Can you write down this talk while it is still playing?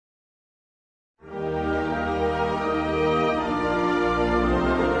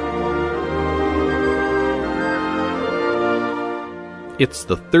It's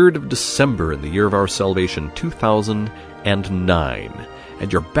the 3rd of December in the year of our salvation, 2009,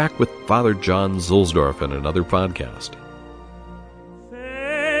 and you're back with Father John Zuhlsdorf in another podcast.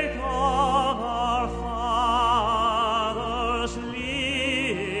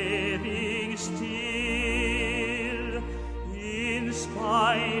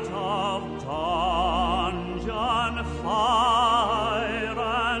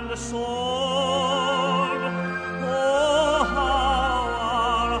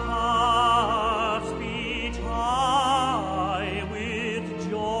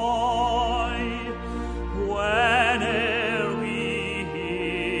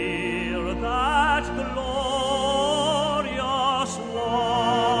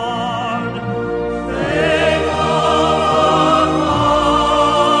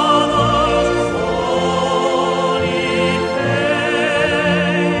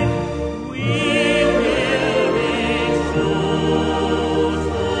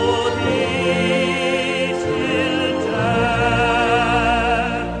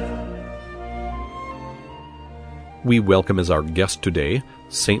 We welcome as our guest today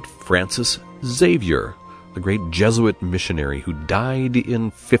St. Francis Xavier, the great Jesuit missionary who died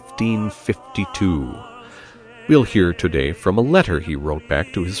in 1552. We'll hear today from a letter he wrote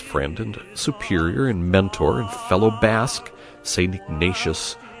back to his friend and superior and mentor and fellow Basque, St.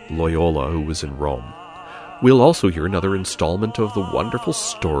 Ignatius Loyola, who was in Rome. We'll also hear another installment of the wonderful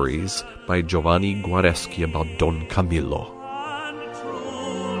stories by Giovanni Guareschi about Don Camillo.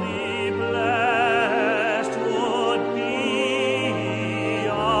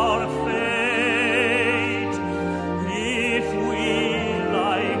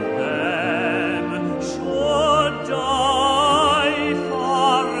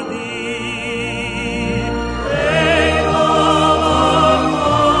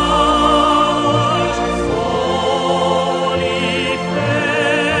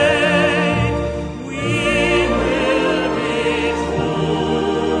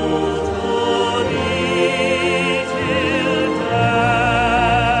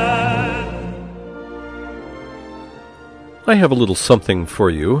 I have a little something for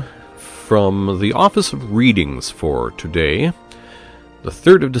you from the Office of Readings for today, the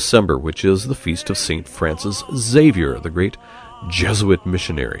 3rd of December, which is the feast of St. Francis Xavier, the great Jesuit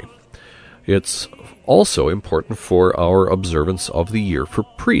missionary. It's also important for our observance of the year for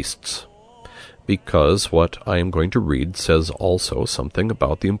priests, because what I am going to read says also something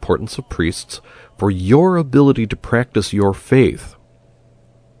about the importance of priests for your ability to practice your faith.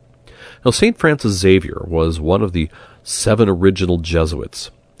 Now, St. Francis Xavier was one of the 7 original Jesuits,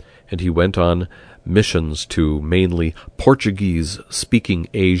 and he went on missions to mainly Portuguese-speaking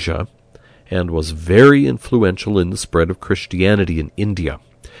Asia and was very influential in the spread of Christianity in India.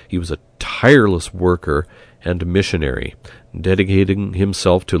 He was a tireless worker and missionary, dedicating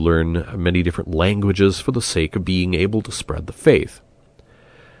himself to learn many different languages for the sake of being able to spread the faith.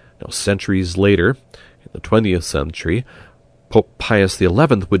 Now, centuries later, in the 20th century, Pope Pius XI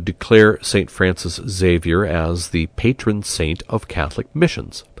would declare St. Francis Xavier as the patron saint of Catholic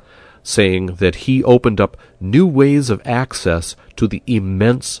missions, saying that he opened up new ways of access to the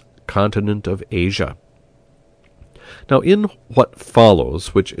immense continent of Asia. Now, in what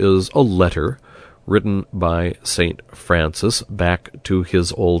follows, which is a letter written by St. Francis back to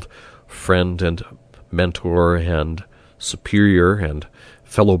his old friend and mentor and superior and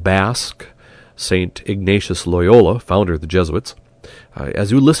fellow Basque, St. Ignatius Loyola, founder of the Jesuits.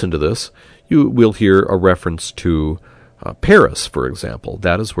 As you listen to this, you will hear a reference to Paris, for example.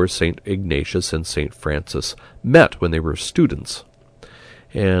 That is where St. Ignatius and St. Francis met when they were students.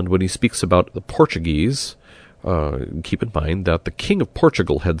 And when he speaks about the Portuguese, keep in mind that the King of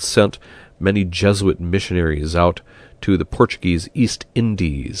Portugal had sent many Jesuit missionaries out to the Portuguese East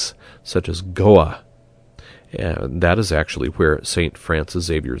Indies, such as Goa. And that is actually where St. Francis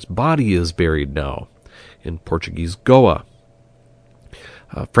Xavier's body is buried now, in Portuguese Goa.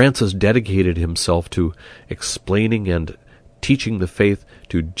 Francis dedicated himself to explaining and teaching the faith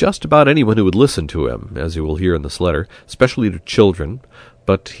to just about anyone who would listen to him, as you will hear in this letter, especially to children.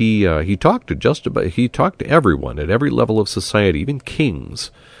 But he talked to everyone at every level of society, even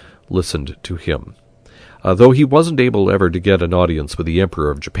kings listened to him. Though he wasn't able ever to get an audience with the Emperor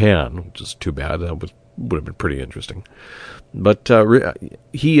of Japan, which is too bad. That would have been pretty interesting. But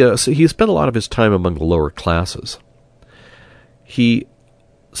he spent a lot of his time among the lower classes. He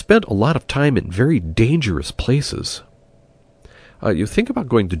spent a lot of time in very dangerous places. You think about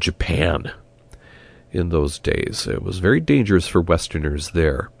going to Japan in those days. It was very dangerous for Westerners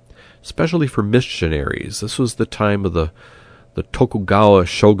there, especially for missionaries. This was the time of the Tokugawa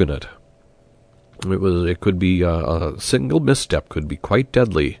shogunate. It could be a single misstep could be quite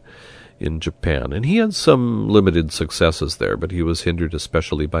deadly in Japan. And he had some limited successes there, but he was hindered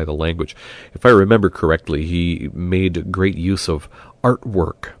especially by the language. If I remember correctly, he made great use of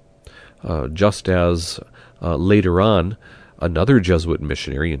artwork, just as later on another Jesuit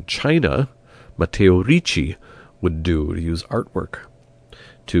missionary in China, Matteo Ricci, would do, to use artwork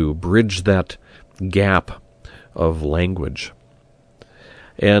to bridge that gap of language.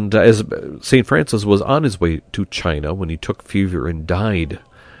 And as St. Francis was on his way to China when he took fever and died,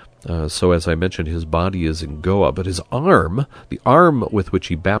 so as I mentioned, his body is in Goa, but his arm, the arm with which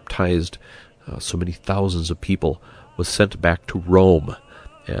he baptized so many thousands of people, was sent back to Rome.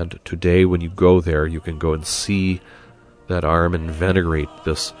 And today when you go there, you can go and see that arm and venerate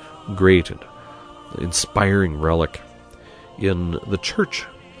this great and inspiring relic in the church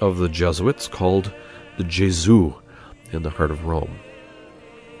of the Jesuits called the Gesù in the heart of Rome.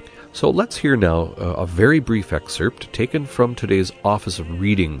 So let's hear now a very brief excerpt taken from today's Office of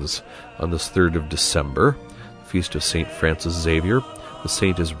Readings on this 3rd of December, Feast of St. Francis Xavier. The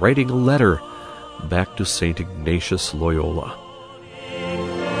saint is writing a letter back to St. Ignatius Loyola.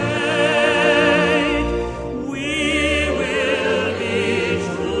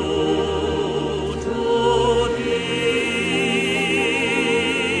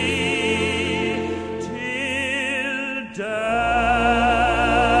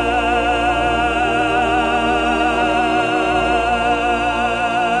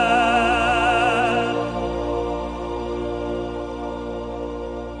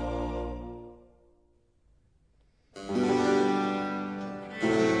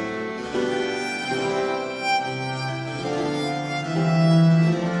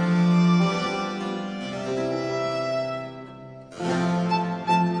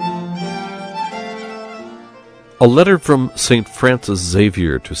 A letter from St. Francis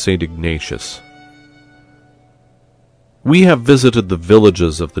Xavier to St. Ignatius. We have visited the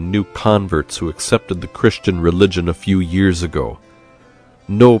villages of the new converts who accepted the Christian religion a few years ago.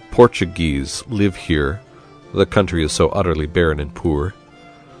 No Portuguese live here. The country is so utterly barren and poor.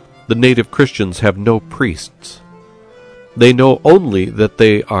 The native Christians have no priests. They know only that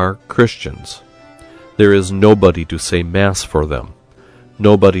they are Christians. There is nobody to say Mass for them.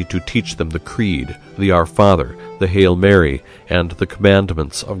 Nobody to teach them the Creed, the Our Father, the Hail Mary, and the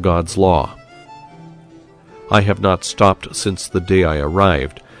commandments of God's law. I have not stopped since the day I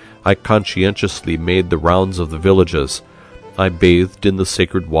arrived. I conscientiously made the rounds of the villages. I bathed in the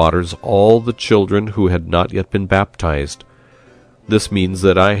sacred waters all the children who had not yet been baptized. This means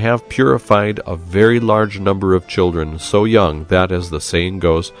that I have purified a very large number of children, so young that, as the saying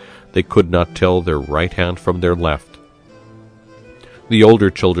goes, they could not tell their right hand from their left. The older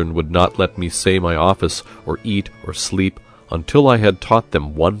children would not let me say my office or eat or sleep until I had taught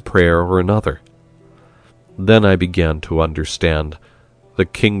them one prayer or another. Then I began to understand the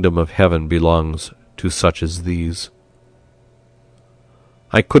kingdom of heaven belongs to such as these.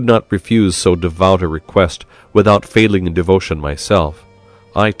 I could not refuse so devout a request without failing in devotion myself.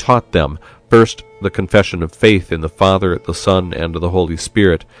 I taught them, first the confession of faith in the Father, the Son, and the Holy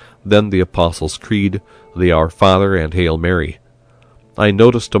Spirit, then the Apostles' Creed, the Our Father, and Hail Mary. I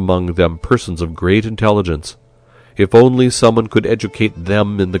noticed among them persons of great intelligence. If only someone could educate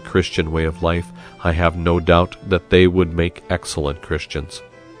them in the Christian way of life, I have no doubt that they would make excellent Christians.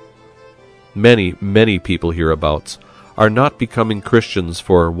 Many, many people hereabouts are not becoming Christians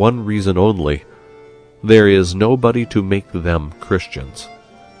for one reason only. There is nobody to make them Christians.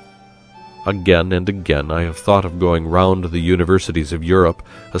 Again and again I have thought of going round the universities of Europe,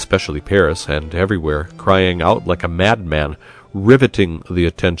 especially Paris, and everywhere, crying out like a madman, riveting the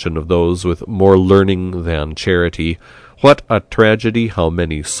attention of those with more learning than charity. What a tragedy! How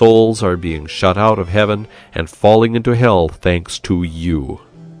many souls are being shut out of heaven and falling into hell thanks to you.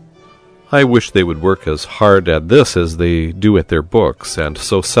 I wish they would work as hard at this as they do at their books, and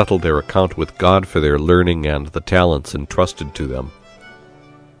so settle their account with God for their learning and the talents entrusted to them.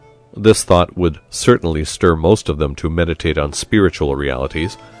 This thought would certainly stir most of them to meditate on spiritual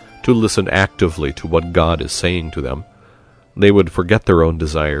realities, to listen actively to what God is saying to them. They would forget their own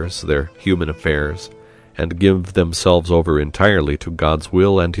desires, their human affairs, and give themselves over entirely to God's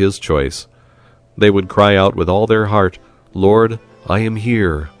will and His choice. They would cry out with all their heart, "Lord, I am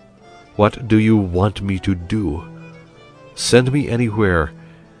here. What do you want me to do? Send me anywhere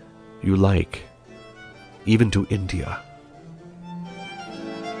you like, even to India."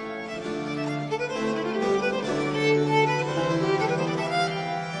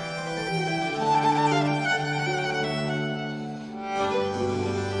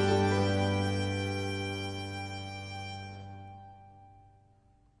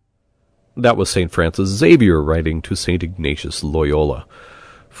 That was St. Francis Xavier writing to St. Ignatius Loyola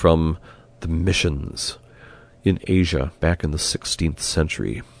from the missions in Asia back in the 16th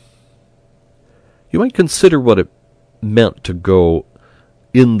century. You might consider what it meant to go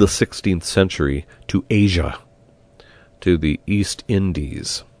in the 16th century to Asia, to the East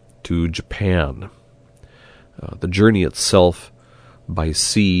Indies, to Japan. The journey itself by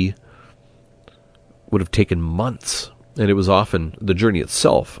sea would have taken months, and it was often, the journey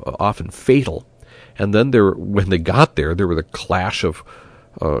itself, often fatal. And then when they got there were the clashes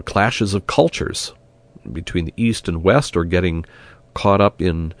of cultures between the East and West, or getting caught up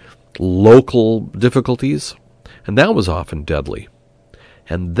in local difficulties, and that was often deadly.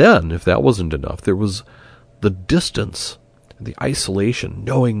 And then, if that wasn't enough, there was the distance, the isolation,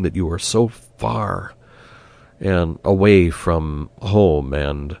 knowing that you are so far and away from home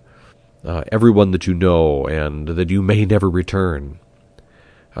and everyone that you know, and that you may never return.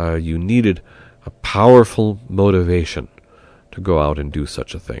 You needed a powerful motivation to go out and do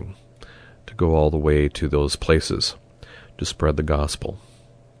such a thing, to go all the way to those places to spread the gospel.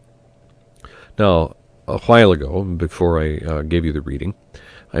 Now, a while ago, before I gave you the reading,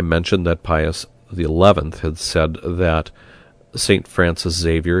 I mentioned that Pius XI had said that St. Francis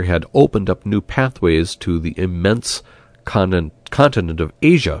Xavier had opened up new pathways to the immense continent of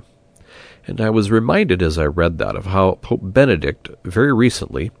Asia. And I was reminded as I read that of how Pope Benedict very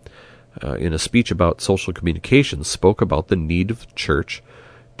recently, in a speech about social communications, spoke about the need of the Church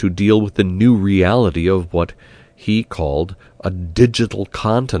to deal with the new reality of what he called a digital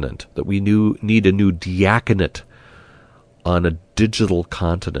continent, that we need a new diaconate on a digital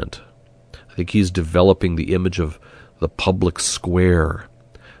continent. I think he's developing the image of the public square,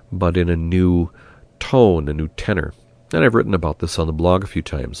 but in a new tone, a new tenor. And I've written about this on the blog a few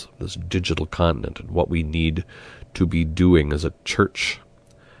times, this digital continent and what we need to be doing as a church.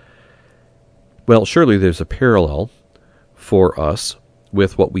 Well, surely there's a parallel for us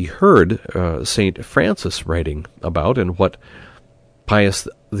with what we heard St. Francis writing about, and what Pius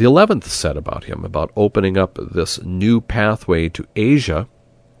XI said about him, about opening up this new pathway to Asia.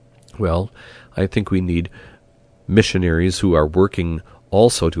 Well, I think we need missionaries who are working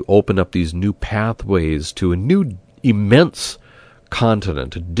also to open up these new pathways to a new immense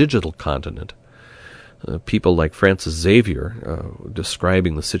continent, a digital continent. People like Francis Xavier,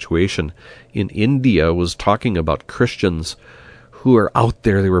 describing the situation in India, was talking about Christians who are out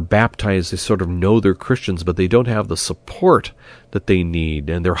there. They were baptized, they sort of know they're Christians, but they don't have the support that they need,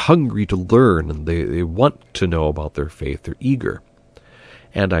 and they're hungry to learn, and they want to know about their faith. They're eager.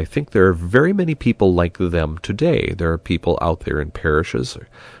 And I think there are very many people like them today. There are people out there in parishes, or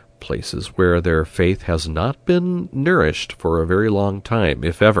places where their faith has not been nourished for a very long time,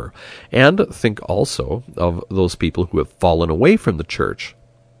 if ever. And think also of those people who have fallen away from the church,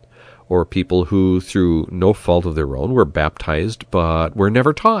 or people who, through no fault of their own, were baptized but were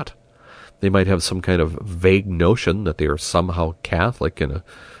never taught. They might have some kind of vague notion that they are somehow Catholic in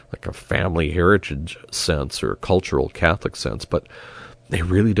a family heritage sense or a cultural Catholic sense, but they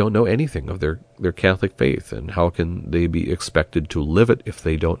really don't know anything of their Catholic faith, and how can they be expected to live it if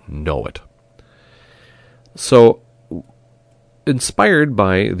they don't know it? So, inspired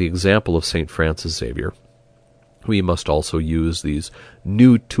by the example of St. Francis Xavier, we must also use these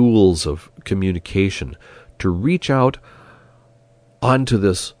new tools of communication to reach out onto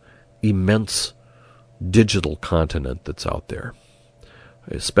this immense digital continent that's out there,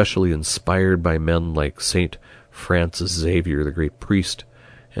 especially inspired by men like St. Francis Xavier, the great priest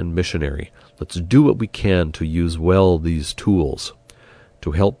and missionary. Let's do what we can to use well these tools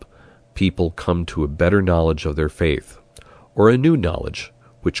to help people come to a better knowledge of their faith, or a new knowledge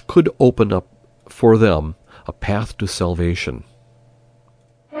which could open up for them a path to salvation.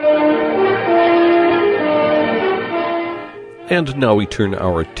 And now we turn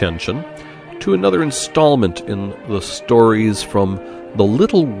our attention to another installment in the stories from The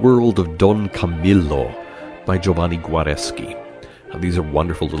Little World of Don Camillo by Giovanni Guareschi. Now, these are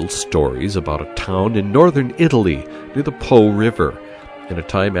wonderful little stories about a town in northern Italy near the Po River in a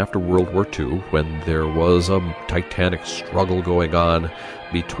time after World War II, when there was a titanic struggle going on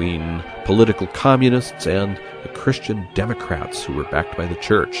between political communists and the Christian Democrats who were backed by the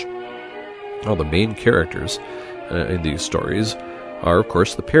church. Now, the main characters in these stories are, of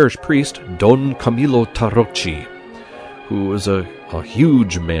course, the parish priest, Don Camillo Tarocci, who was a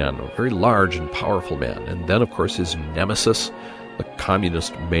huge man, a very large and powerful man. And then, of course, his nemesis, the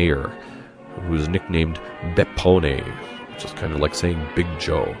communist mayor, who was nicknamed Beppone, which is kind of like saying Big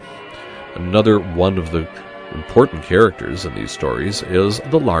Joe. Another one of the important characters in these stories is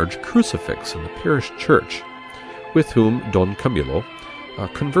the large crucifix in the parish church, with whom Don Camillo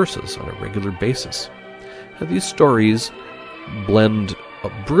converses on a regular basis. And these stories blend a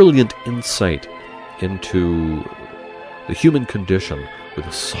brilliant insight into the human condition with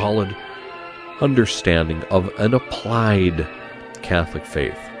a solid understanding of an applied Catholic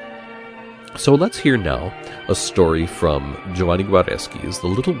faith. So let's hear now a story from Giovanni Guareschi's The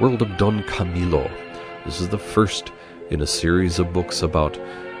Little World of Don Camillo. This is the first in a series of books about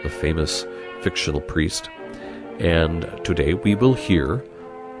the famous fictional priest. And today we will hear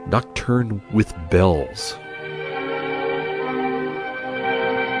Nocturne with Bells.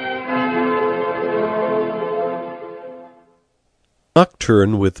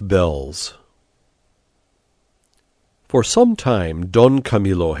 Nocturne with Bells. For some time Don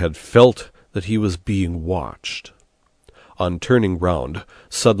Camillo had felt that he was being watched. On turning round,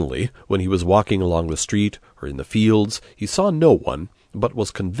 suddenly, when he was walking along the street or in the fields, he saw no one, but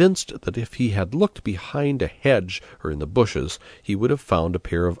was convinced that if he had looked behind a hedge or in the bushes, he would have found a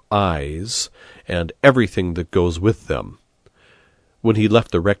pair of eyes, and everything that goes with them. When he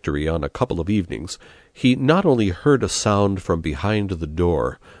left the rectory on a couple of evenings, he not only heard a sound from behind the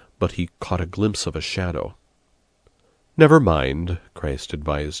door, but he caught a glimpse of a shadow. "Never mind," Christ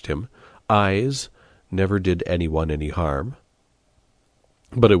advised him. "Eyes never did anyone any harm."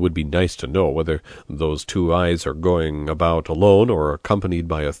 But it would be nice to know whether those two eyes are going about alone or accompanied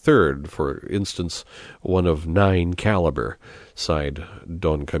by a third, for instance, one of 9 caliber, sighed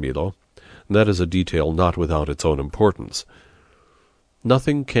Don Camillo. That is a detail not without its own importance.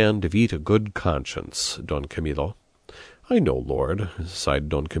 "Nothing can defeat a good conscience, Don Camillo." "I know, Lord," sighed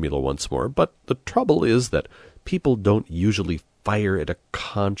Don Camillo once more, "but the trouble is that people don't usually fire at a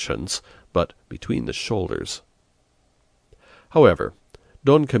conscience, but between the shoulders." However,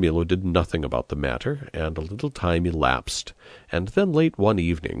 Don Camillo did nothing about the matter, and a little time elapsed, and then late one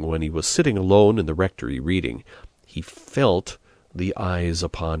evening, when he was sitting alone in the rectory reading, he felt the eyes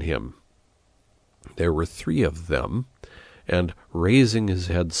upon him. There were 3 of them, and raising his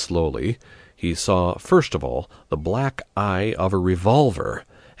head slowly, he saw first of all the black eye of a revolver,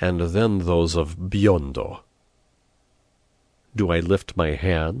 and then those of Biondo. "Do I lift my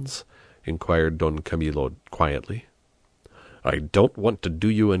hands?" inquired Don Camillo quietly. "I don't want to do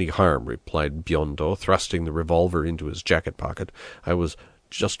you any harm," replied Biondo, thrusting the revolver into his jacket pocket. "I was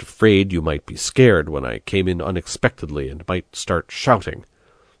just afraid you might be scared when I came in unexpectedly and might start shouting."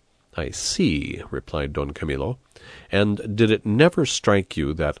 "I see," replied Don Camillo. "And did it never strike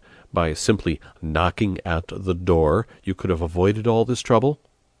you that by simply knocking at the door you could have avoided all this trouble?"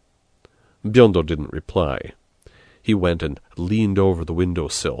 Biondo didn't reply. He went and leaned over the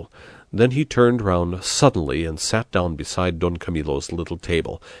window-sill. Then he turned round suddenly and sat down beside Don Camillo's little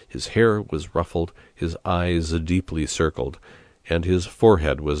table. His hair was ruffled, his eyes deeply circled, and his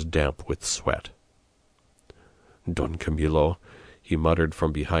forehead was damp with sweat. "Don Camillo," he muttered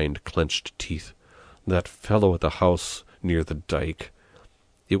from behind clenched teeth, "that fellow at the house near the dike,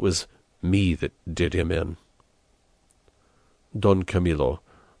 it was me that did him in." Don Camillo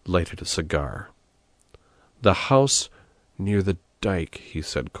lighted a cigar. "The house near the dike," he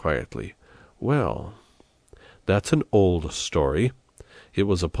said quietly. "Well, that's an old story. It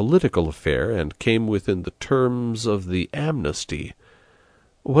was a political affair, and came within the terms of the amnesty.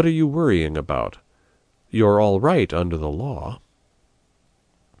 What are you worrying about? You're all right under the law."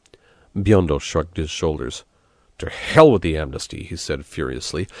 Biondo shrugged his shoulders. "To hell with the amnesty," he said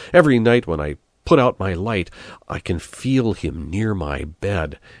furiously. "Every night when I put out my light, I can feel him near my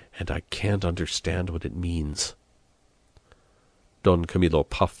bed, and I can't understand what it means." Don Camillo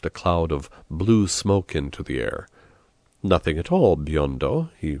puffed a cloud of blue smoke into the air. "Nothing at all, Biondo,"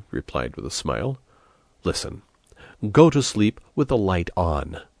 he replied with a smile. "Listen, go to sleep with the light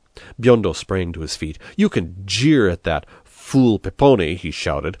on." Biondo sprang to his feet. "You can jeer at that fool Peppone," he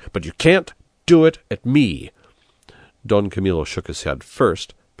shouted, "but you can't do it at me." Don Camillo shook his head.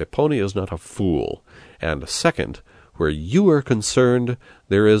 "First, Peppone is not a fool, and second, where you are concerned,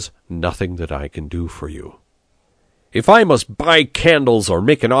 there is nothing that I can do for you." "If I must buy candles or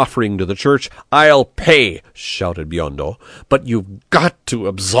make an offering to the church, I'll pay," shouted Biondo. "But you've got to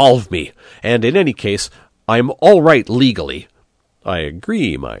absolve me, and in any case, I'm all right legally." "I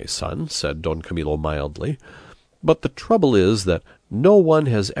agree, my son," said Don Camillo mildly. "But the trouble is that no one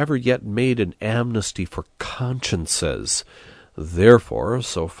has ever yet made an amnesty for consciences. Therefore,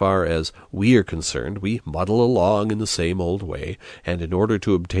 so far as we are concerned, we muddle along in the same old way, and in order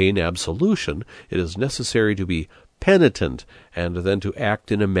to obtain absolution, it is necessary to be penitent, and then to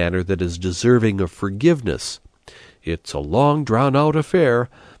act in a manner that is deserving of forgiveness. It's a long drawn-out affair."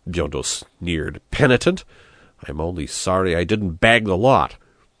 Biondo sneered. "Penitent? I'm only sorry I didn't bag the lot."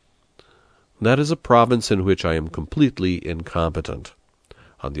 "That is a province in which I am completely incompetent.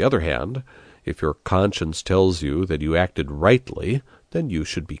 On the other hand, if your conscience tells you that you acted rightly, then you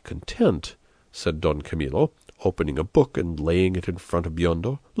should be content," said Don Camillo, opening a book and laying it in front of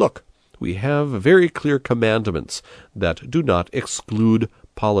Biondo. "Look, we have very clear commandments that do not exclude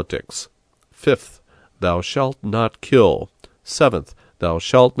politics. 5th, thou shalt not kill. 7th, thou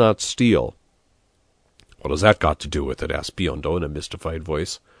shalt not steal." "What has that got to do with it?" asked Biondo in a mystified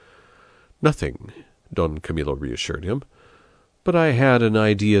voice. "Nothing," Don Camillo reassured him. "But I had an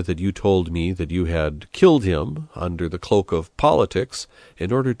idea that you told me that you had killed him under the cloak of politics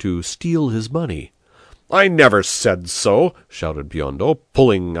in order to steal his money." "I never said so," shouted Biondo,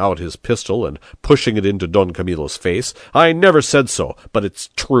 pulling out his pistol and pushing it into Don Camillo's face. "I never said so, but it's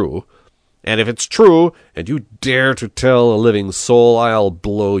true. And if it's true, and you dare to tell a living soul, I'll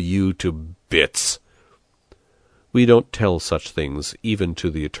blow you to bits." "We don't tell such things even to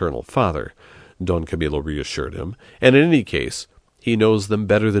the Eternal Father," Don Camillo reassured him, "and in any case, he knows them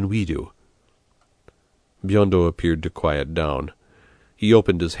better than we do." Biondo appeared to quiet down. He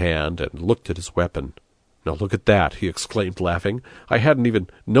opened his hand and looked at his weapon. "Now look at that," he exclaimed, laughing. "I hadn't even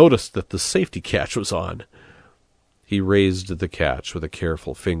noticed that the safety catch was on." He raised the catch with a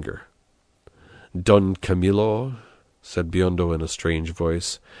careful finger. "Don Camillo," said Biondo in a strange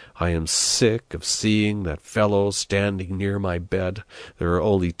voice, "I am sick of seeing that fellow standing near my bed. There are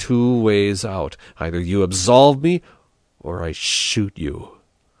only 2 ways out. Either you absolve me, or I shoot you."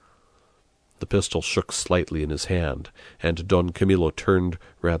 The pistol shook slightly in his hand, and Don Camillo turned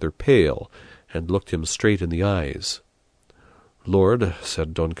rather pale, and looked him straight in the eyes. "Lord,"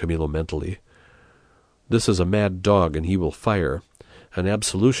 said Don Camillo mentally, "this is a mad dog, and he will fire. An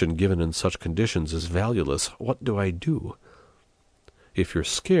absolution given in such conditions is valueless. What do I do?" "If you're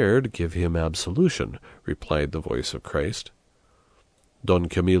scared, give him absolution," replied the voice of Christ. Don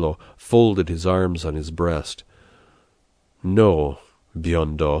Camillo folded his arms on his breast. "No,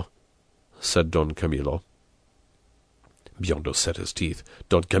 Biondo," said Don Camillo. Biondo set his teeth.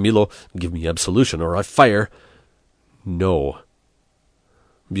 "Don Camillo, give me absolution, or I fire." "No."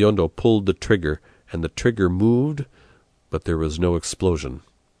 Biondo pulled the trigger, and the trigger moved, but there was no explosion.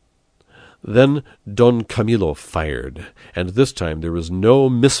 Then Don Camillo fired, and this time there was no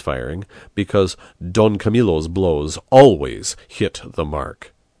misfiring, because Don Camillo's blows always hit the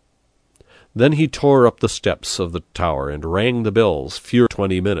mark. Then he tore up the steps of the tower and rang the bells for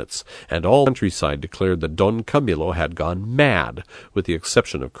 20 minutes, and all the countryside declared that Don Camillo had gone mad, with the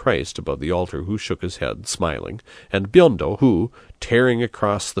exception of Christ above the altar, who shook his head, smiling, and Biondo, who, tearing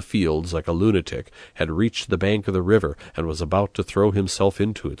across the fields like a lunatic, had reached the bank of the river and was about to throw himself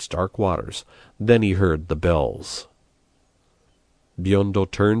into its dark waters. Then he heard the bells. Biondo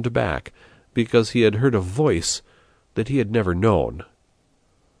turned back, because he had heard a voice that he had never known.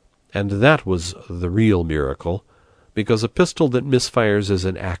 And that was the real miracle, because a pistol that misfires is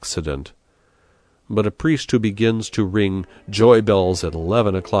an accident. But a priest who begins to ring joy bells at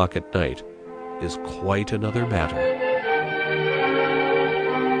 11 o'clock at night is quite another matter.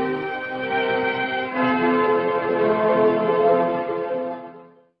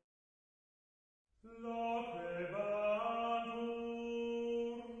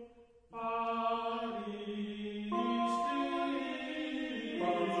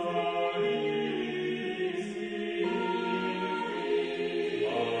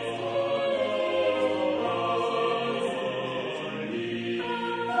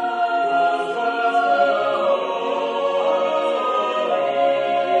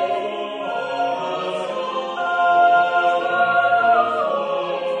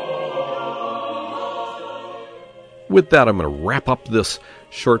 With that, I'm going to wrap up this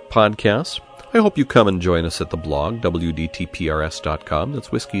short podcast. I hope you come and join us at the blog, wdtprs.com.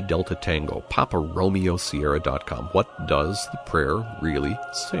 That's Whiskey Delta Tango, Papa Romeo Sierra.com. What does the prayer really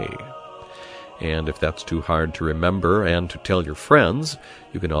say? And if that's too hard to remember and to tell your friends,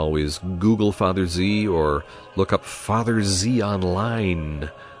 you can always Google Father Z or look up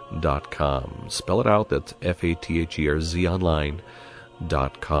FatherZonline.com. Spell it out, that's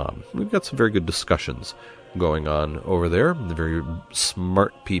FatherZonline.com. We've got some very good discussions going on over there. They're very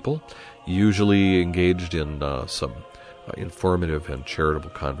smart people, usually engaged in some informative and charitable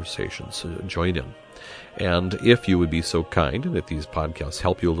conversations. Join in. And if you would be so kind, and if these podcasts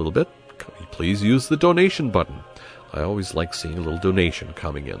help you a little bit, please use the donation button. I always like seeing a little donation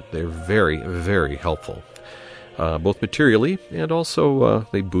coming in. They're very, very helpful, both materially and also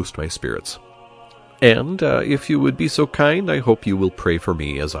they boost my spirits. And if you would be so kind, I hope you will pray for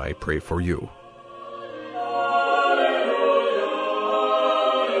me as I pray for you.